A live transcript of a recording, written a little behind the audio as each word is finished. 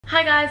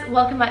Hi guys,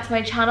 welcome back to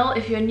my channel.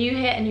 If you're new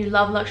here and you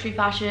love luxury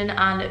fashion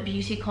and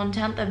beauty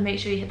content, then make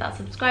sure you hit that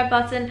subscribe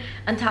button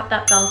and tap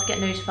that bell to get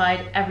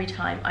notified every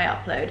time I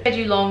upload. I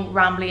do long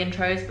rambly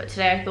intros, but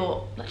today I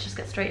thought let's just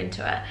get straight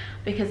into it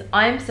because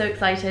I'm so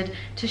excited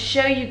to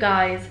show you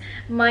guys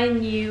my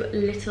new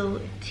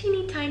little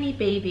teeny tiny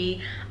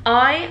baby.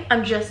 I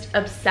am just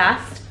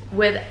obsessed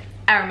with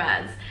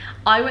Hermes.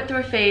 I went through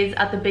a phase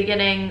at the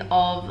beginning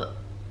of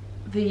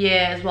the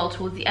year as well,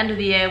 towards the end of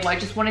the year, where I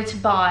just wanted to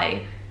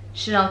buy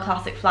Chanel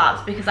classic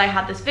flats because I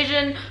had this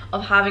vision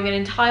of having an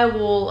entire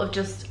wall of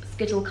just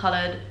skittle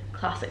colored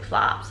classic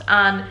flaps,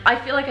 and I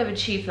feel like I've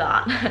achieved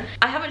that.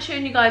 I haven't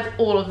shown you guys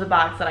all of the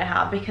bags that I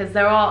have because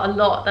there are a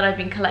lot that I've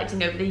been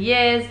collecting over the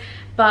years,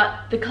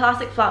 but the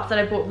classic flaps that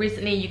I bought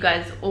recently, you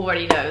guys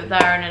already know,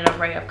 they're in an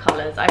array of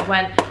colors. I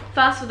went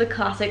first for the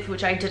classics,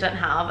 which I didn't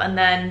have, and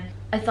then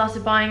I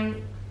started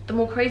buying the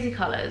more crazy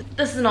colors.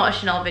 This is not a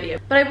Chanel video,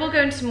 but I will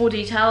go into more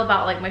detail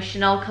about like my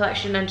Chanel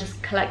collection and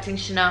just collecting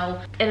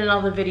Chanel in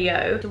another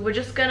video. So we're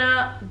just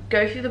gonna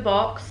go through the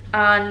box,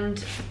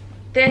 and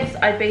this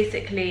I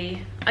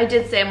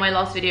did say in my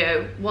last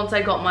video, once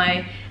I got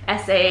my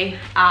SA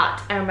at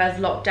Hermes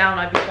locked down,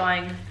 I'd be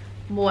buying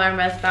more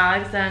Hermes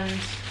bags, and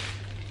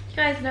you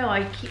guys know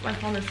I keep my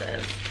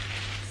promises.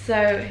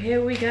 So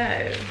here we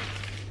go.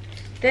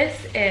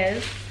 This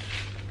is,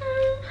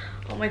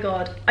 oh my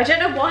god, I don't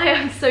know why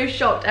I'm so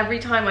shocked every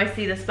time I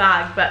see this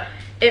bag, but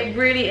it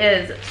really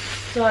is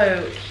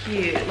so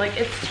cute. Like,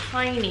 it's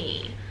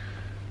tiny.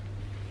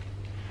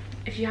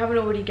 If you haven't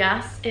already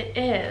guessed, it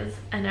is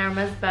an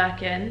Hermes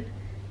Birkin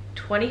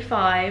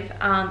 25,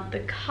 and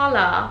the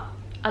color,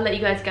 I'll let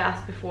you guys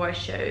guess before I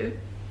show,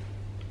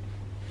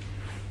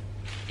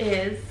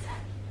 is,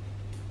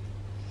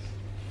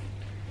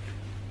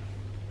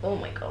 oh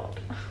my god,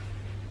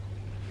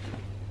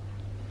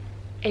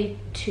 a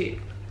taupe.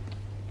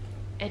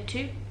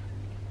 E2.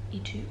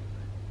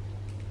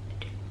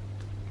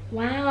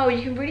 Wow,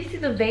 you can really see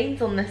the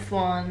veins on this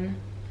one.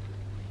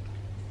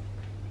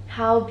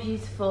 How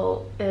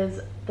beautiful is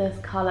this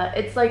color?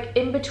 It's like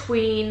in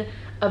between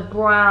a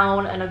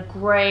brown and a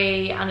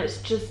gray, and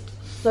it's just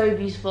so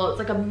beautiful. It's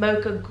like a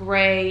mocha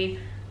gray,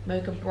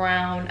 mocha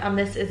brown, and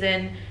this is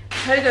in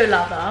Togo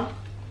leather.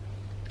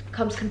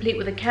 Comes complete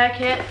with a care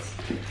kit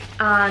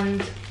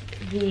and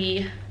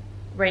the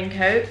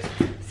raincoat.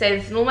 Say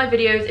this in all my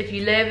videos: if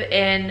you live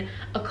in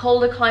a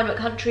colder climate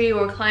country,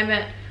 or in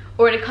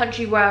a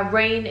country where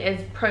rain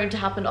is prone to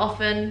happen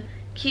often,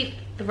 keep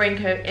the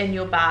raincoat in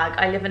your bag.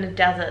 I live in a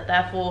desert,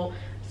 therefore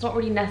it's not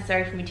really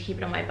necessary for me to keep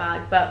it in my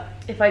bag, but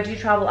if I do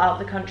travel out of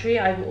the country,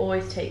 I will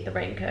always take the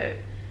raincoat.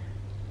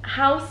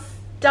 How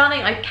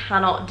stunning. I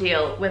cannot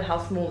deal with how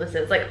small this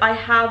is. Like, I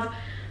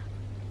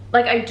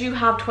do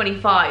have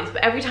 25s,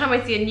 but every time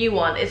I see a new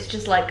one, it's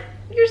just like,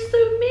 you're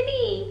so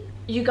mini.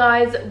 You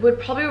guys would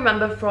probably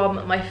remember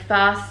from my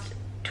first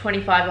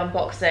 25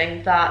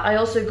 unboxing that I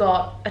also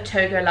got a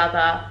Togo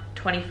leather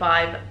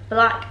 25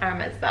 black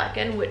Hermes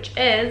Birkin, which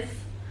is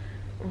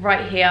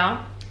right here.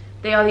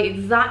 They are the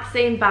exact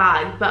same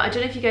bag, but I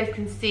don't know if you guys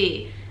can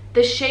see,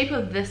 the shape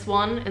of this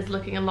one is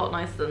looking a lot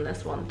nicer than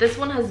this one. This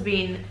one has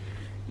been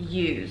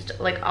used,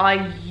 like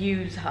I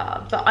use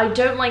her, but I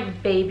don't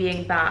like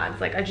babying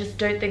bags. Like, I just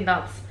don't think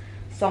that's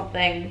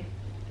something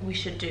we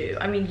should do.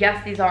 I mean,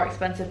 yes, these are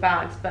expensive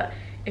bags, but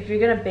if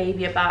you're gonna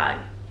baby a bag,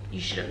 you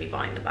shouldn't be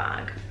buying the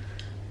bag.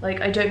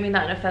 Like, I don't mean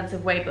that in an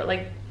offensive way, but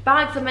like,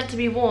 bags are meant to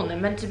be worn, they're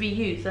meant to be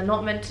used, they're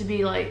not meant to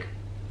be like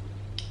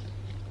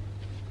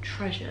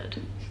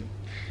treasured.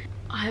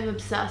 I am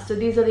obsessed. So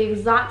these are the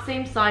exact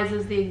same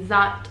sizes, the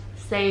exact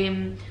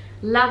same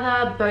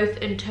leather, both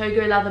in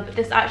Togo leather, but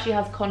this actually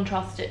has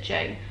contrast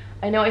stitching.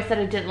 I know I said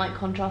I didn't like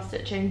contrast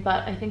stitching,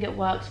 but I think it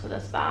works for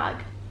this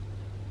bag.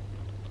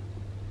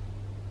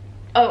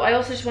 Oh, I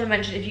also just want to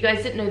mention, if you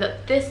guys didn't know,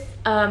 that this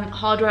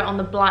hardware on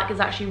the black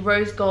is actually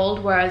rose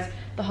gold, whereas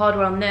the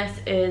hardware on this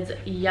is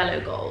yellow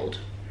gold.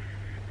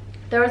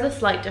 There is a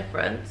slight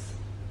difference.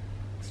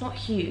 It's not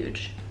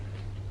huge,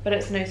 but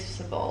it's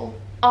noticeable.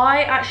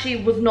 I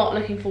actually was not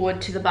looking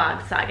forward to the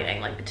bag sagging.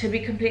 Like, to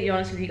be completely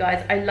honest with you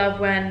guys, I love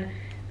when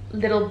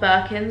little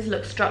Birkins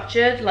look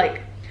structured.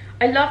 Like,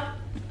 I love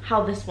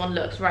how this one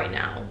looks right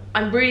now.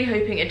 I'm really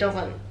hoping it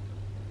doesn't,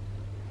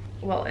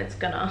 well, it's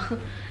gonna.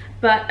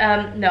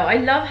 But no, I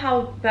love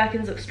how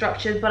Birkins look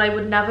structured, but I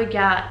would never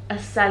get a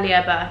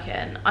Cellier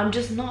Birkin. I'm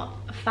just not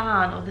a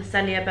fan of the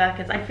Cellier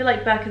Birkins. I feel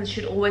like Birkins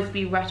should always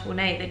be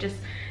retourné.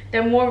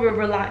 They're more of a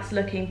relaxed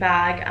looking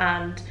bag,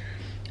 and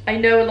I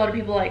know a lot of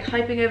people like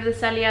hyping over the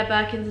Cellier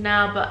Birkins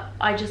now, but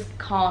I just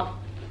can't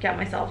get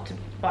myself to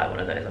buy one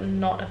of those.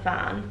 I'm not a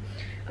fan.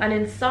 And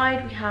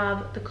inside we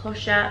have the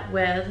clochette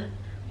with,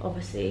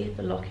 obviously,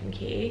 the lock and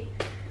key.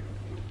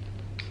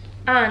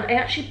 And I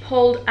actually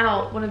pulled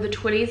out one of the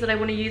twillies that I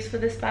want to use for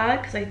this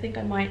bag, because I think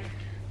I might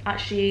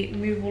actually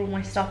move all of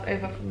my stuff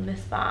over from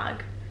this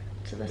bag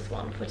to this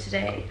one for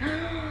today.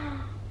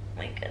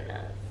 My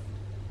goodness.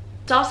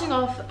 Starting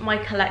off my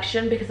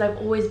collection, because I've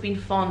always been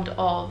fond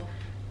of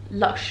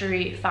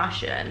luxury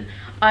fashion.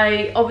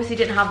 I obviously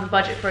didn't have the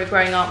budget for it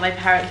growing up. My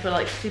parents were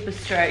like super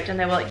strict and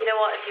they were like, you know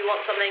what, if you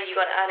want something, you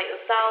gotta earn it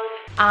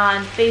yourself.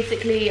 And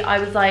basically I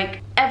was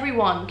like,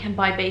 everyone can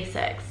buy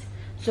basics.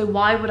 So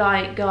why would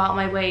I go out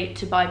my way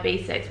to buy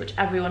basics, which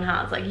everyone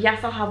has? Like,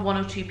 yes, I'll have 1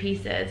 or 2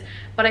 pieces,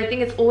 but I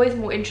think it's always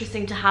more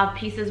interesting to have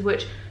pieces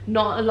which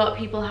not a lot of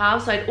people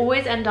have. So I'd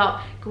always end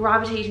up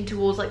gravitating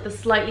towards like the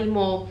slightly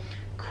more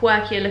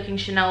quirkier looking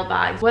Chanel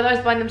bags. Whether I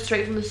was buying them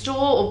straight from the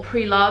store or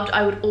pre-loved,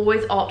 I would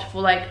always opt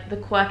for like the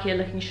quirkier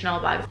looking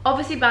Chanel bags.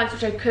 Obviously bags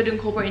which I could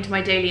incorporate into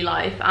my daily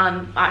life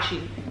and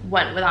actually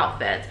went with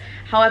outfits.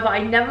 However, I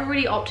never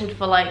really opted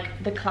for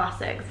like the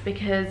classics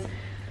because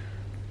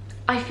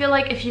I feel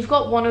like if you've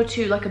got 1 or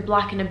 2, like a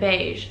black and a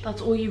beige,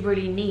 that's all you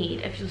really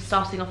need if you're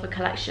starting off a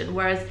collection.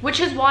 Which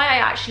is why I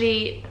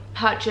actually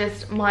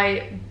purchased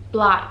my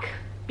black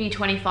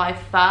B25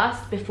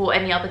 first before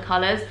any other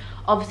colors.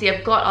 Obviously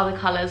I've got other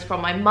colors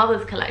from my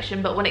mother's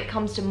collection, but when it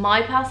comes to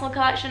my personal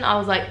collection, I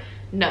was like,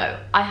 no,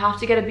 I have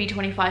to get a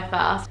B25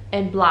 first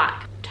in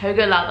black,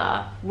 togo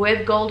leather,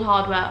 with gold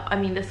hardware. I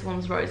mean, this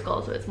one's rose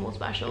gold, so it's more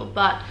special,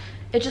 but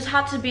it just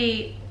had to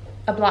be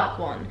a black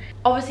one.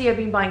 Obviously I've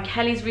been buying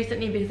Kelly's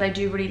recently because I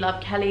do really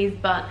love Kelly's,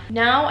 but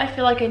now I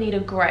feel like I need a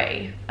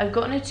grey. I've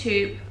gotten a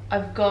taupe,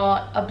 I've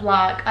got a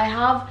black, I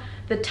have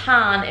the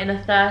tan in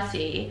a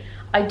 30.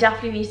 I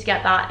definitely need to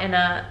get that in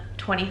a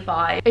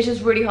 25. It's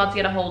just really hard to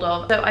get a hold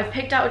of. So I've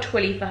picked out a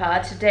twilly for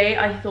her. Today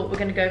I thought we're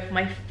gonna go for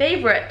my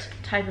favorite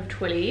type of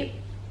twilly.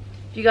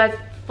 If you guys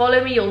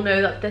follow me, you'll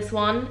know that this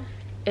one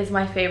is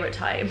my favorite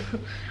type.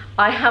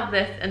 I have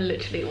this in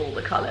literally all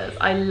the colors.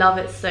 I love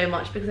it so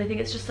much because I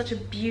think it's just such a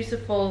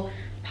beautiful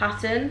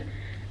pattern,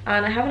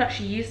 and I haven't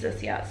actually used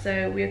this yet,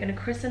 so we are going to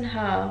christen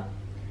her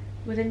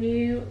with a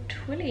new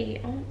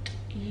twilly. Aren't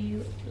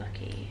you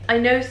lucky? I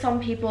know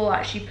some people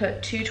actually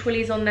put 2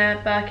 twillies on their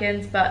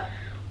Birkins, but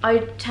I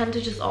tend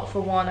to just opt for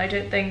 1. I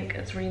don't think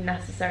it's really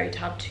necessary to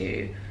have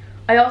 2.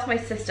 I asked my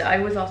sister, I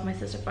always ask my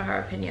sister for her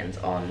opinions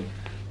on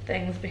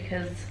things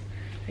because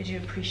I do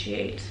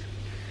appreciate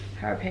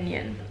her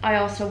opinion. I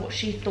asked her what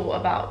she thought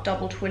about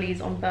double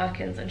twillies on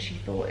Birkins and she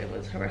thought it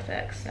was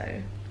horrific, so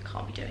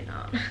can't be doing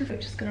that. I'm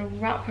just gonna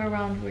wrap her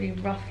around really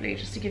roughly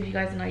just to give you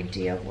guys an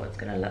idea of what it's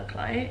gonna look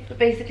like. But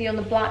basically on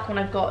the black one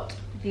I've got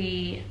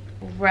the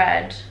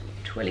red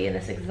twilly in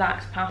this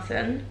exact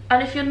pattern.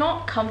 And if you're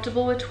not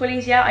comfortable with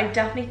twillies yet, I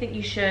definitely think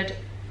you should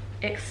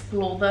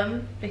explore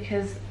them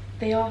because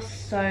they are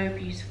so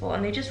beautiful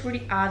and they just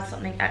really add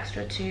something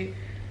extra to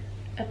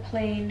a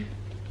plain,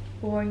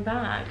 boring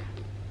bag.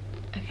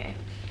 Okay,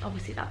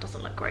 obviously that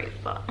doesn't look great,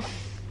 but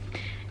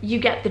you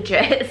get the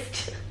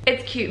gist.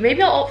 It's cute.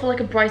 Maybe I'll opt for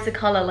like a brighter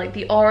color, like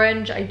the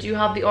orange. I do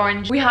have the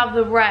orange. We have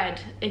the red,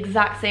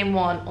 exact same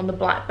one on the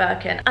black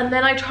Birkin. And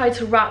then I tried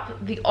to wrap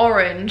the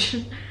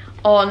orange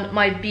on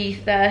my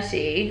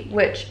B30,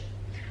 which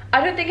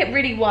I don't think it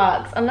really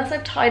works. Unless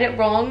I've tied it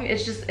wrong,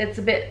 it's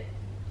a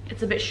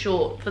bit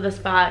short for this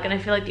bag. And I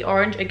feel like the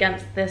orange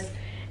against this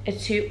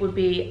taupe would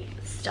be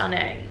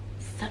stunning.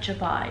 Such a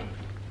vibe.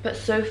 But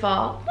so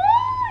far,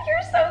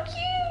 you're so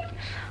cute.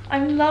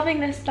 I'm loving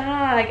this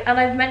bag, and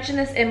I've mentioned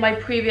this in my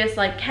previous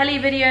like Kelly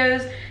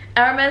videos.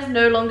 Hermes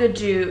no longer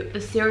do the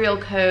serial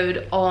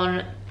code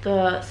on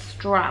the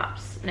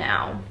straps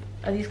now.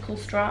 Are these called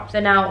straps?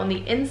 They're now on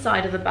the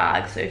inside of the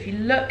bag. So if you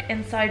look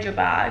inside your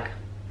bag,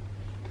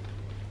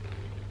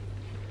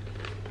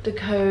 the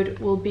code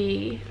will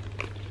be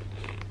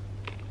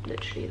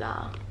literally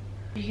there.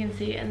 You can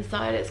see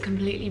inside it's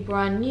completely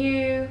brand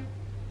new.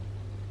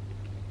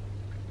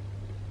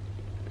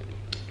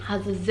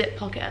 Has a zip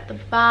pocket at the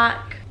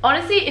back.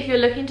 Honestly, if you're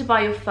looking to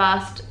buy your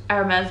first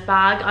Hermes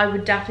bag, I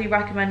would definitely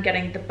recommend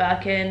getting the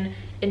Birkin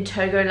in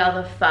Togo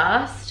leather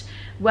first.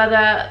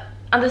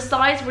 And the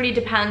size really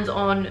depends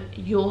on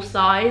your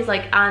size,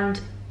 like, and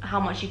how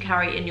much you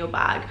carry in your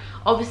bag.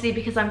 Obviously,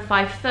 because I'm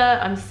 5 foot,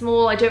 I'm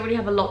small, I don't really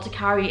have a lot to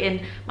carry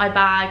in my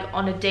bag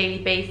on a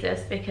daily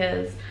basis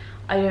because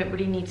I don't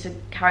really need to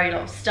carry a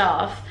lot of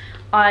stuff.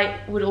 I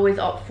would always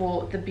opt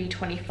for the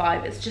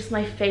B25. It's just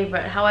my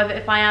favorite. However,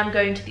 if I am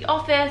going to the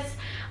office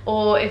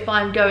or if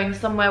I'm going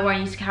somewhere where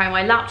I need to carry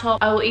my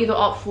laptop, I will either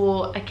opt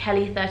for a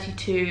Kelly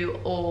 32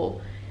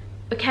 or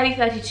a Kelly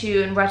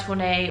 32 and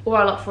retourné, or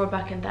I'll opt for a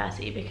Birkin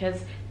 30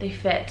 because they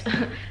fit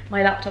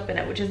my laptop in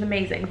it, which is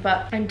amazing.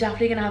 But I'm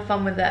definitely gonna have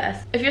fun with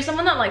this. If you're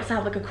someone that likes to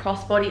have like a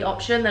crossbody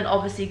option, then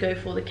obviously go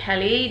for the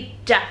Kelly,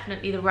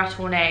 definitely the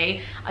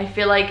retourné. I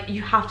feel like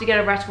you have to get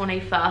a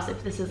retourné first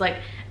if this is like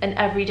an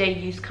everyday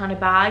use kind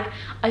of bag.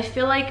 I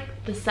feel like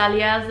the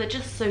Celliers, they're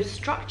just so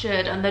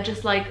structured and they're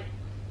just like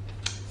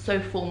so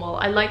formal.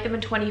 I like them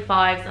in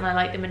 25s and I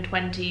like them in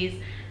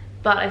 20s,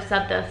 but I've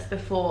said this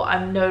before,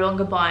 I'm no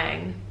longer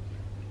buying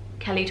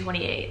Kelly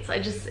 28s.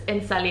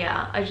 In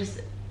Cellier, I just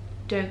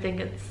don't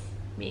think it's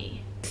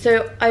me.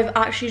 So I've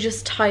actually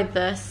just tied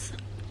this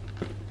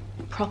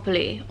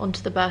properly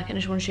onto the Birkin. I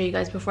just want to show you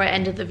guys before I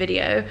ended the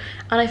video,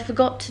 and I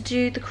forgot to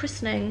do the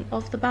christening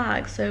of the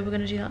bag, so we're going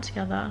to do that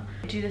together.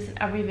 We do this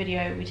in every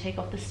video. We take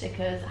off the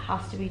stickers. It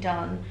has to be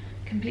done.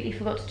 Completely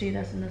forgot to do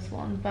this in this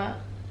one, but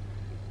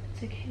it's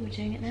It's okay, we're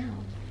doing it now.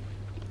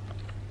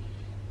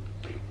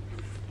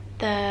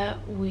 There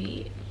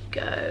we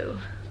go.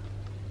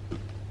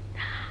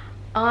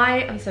 I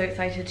am so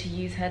excited to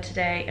use her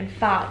today. In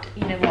fact,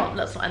 you know what?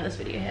 Let's not end this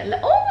video here.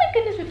 Oh my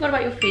goodness, we forgot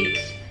about your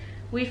feet.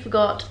 We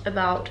forgot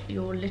about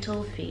your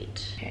little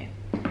feet. Okay,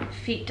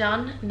 feet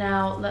done.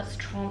 Now let's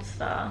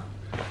transfer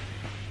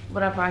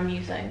whatever I'm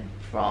using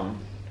from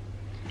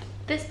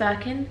this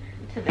Birkin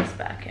to this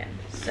Birkin.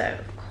 So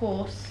of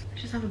course, I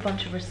just have a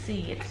bunch of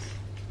receipts.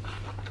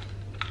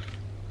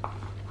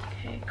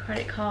 Okay,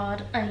 credit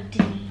card,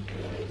 ID,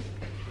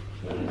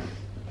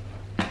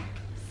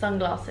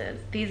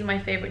 sunglasses. These are my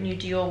favorite new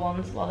Dior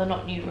ones. Well, they're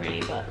not new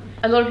really, but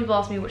a lot of people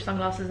ask me which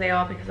sunglasses they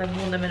are because I've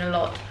worn them in a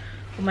lot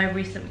of my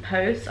recent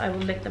posts. I will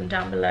link them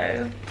down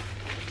below.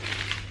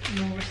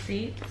 More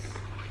receipts.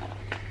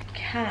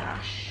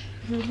 Cash.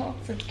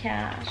 Lots of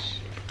cash.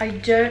 I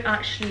don't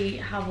actually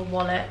have a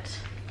wallet.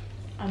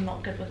 I'm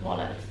not good with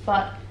wallets,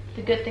 but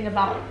the good thing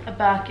about a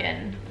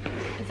Birkin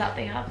is that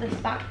they have this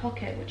back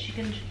pocket which you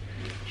can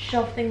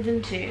shove things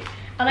into.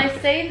 And I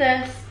say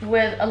this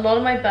with a lot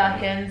of my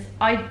Birkins.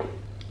 I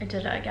did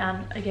it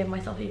again. I gave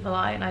myself evil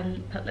eye and I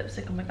put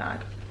lipstick on my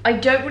bag. I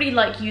don't really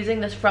like using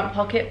this front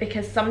pocket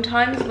because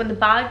sometimes when the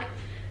bag,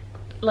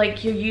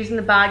 like you're using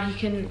the bag, you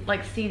can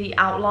like see the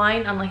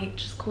outline and like it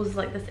just causes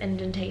like this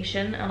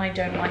indentation and I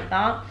don't like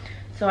that.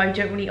 So I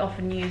don't really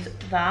often use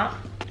that.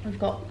 I've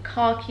got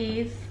car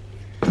keys,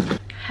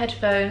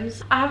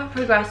 headphones. I haven't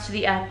progressed to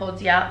the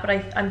AirPods yet, but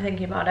I'm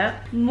thinking about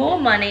it. More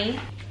money.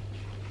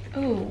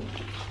 Ooh,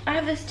 I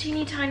have this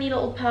teeny tiny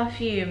little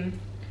perfume.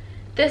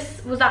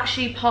 This was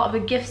actually part of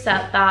a gift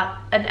set that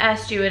an air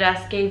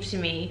stewardess gave to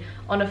me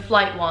on a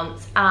flight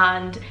once,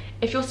 and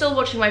if you're still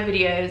watching my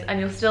videos and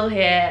you're still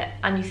here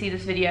and you see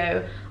this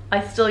video,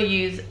 I still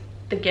use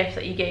the gift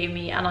that you gave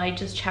me and I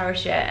just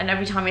cherish it, and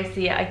every time I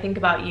see it I think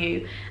about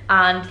you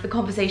and the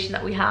conversation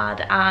that we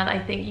had, and I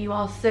think you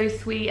are so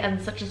sweet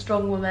and such a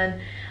strong woman,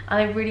 and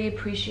I really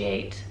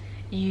appreciate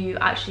you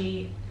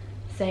actually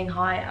saying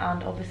hi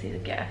and obviously the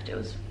gift. It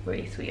was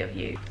really sweet of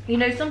you. You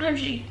know,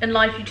 sometimes in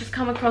life you just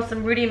come across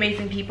some really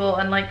amazing people,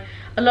 and like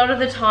a lot of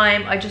the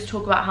time I just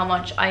talk about how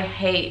much I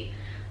hate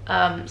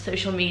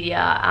social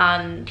media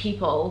and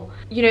people.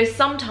 You know,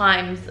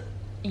 sometimes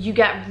you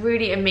get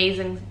really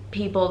amazing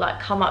people that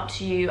come up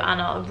to you and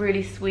are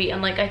really sweet,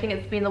 and like I think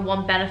it's been the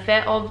one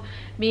benefit of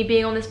me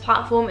being on this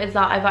platform is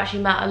that I've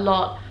actually met a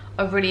lot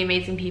of really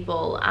amazing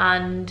people.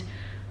 And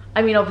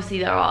I mean, obviously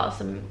there are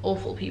some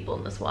awful people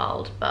in this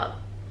world, but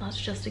that's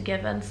just a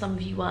given. Some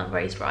of you weren't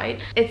raised right.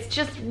 It's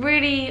just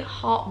really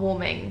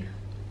heartwarming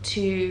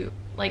to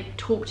like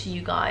talk to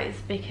you guys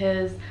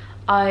because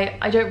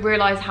I don't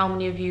realize how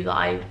many of you that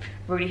I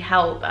really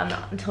help, and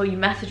until you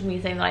message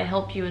me saying that I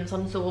help you in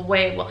some sort of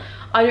way, well,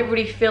 I don't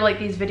really feel like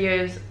these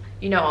videos,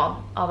 you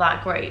know, are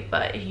that great.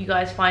 But if you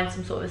guys find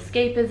some sort of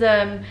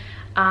escapism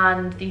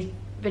and these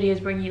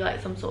videos bring you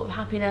like some sort of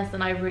happiness,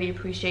 then I really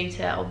appreciate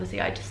it. Obviously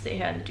I just sit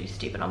here and do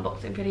stupid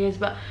unboxing videos,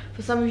 but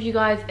for some of you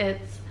guys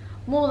it's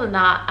more than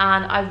that,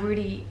 and I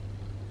really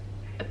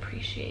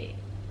appreciate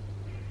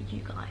you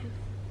guys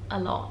a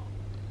lot,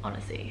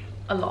 honestly,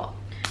 a lot.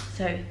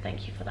 So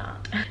thank you for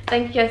that.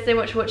 Thank you guys so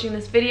much for watching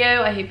this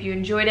video. I hope you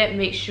enjoyed it.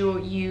 Make sure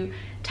you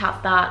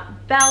tap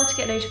that bell to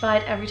get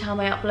notified every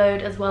time I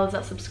upload, as well as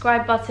that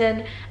subscribe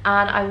button,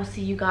 and I will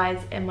see you guys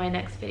in my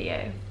next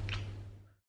video.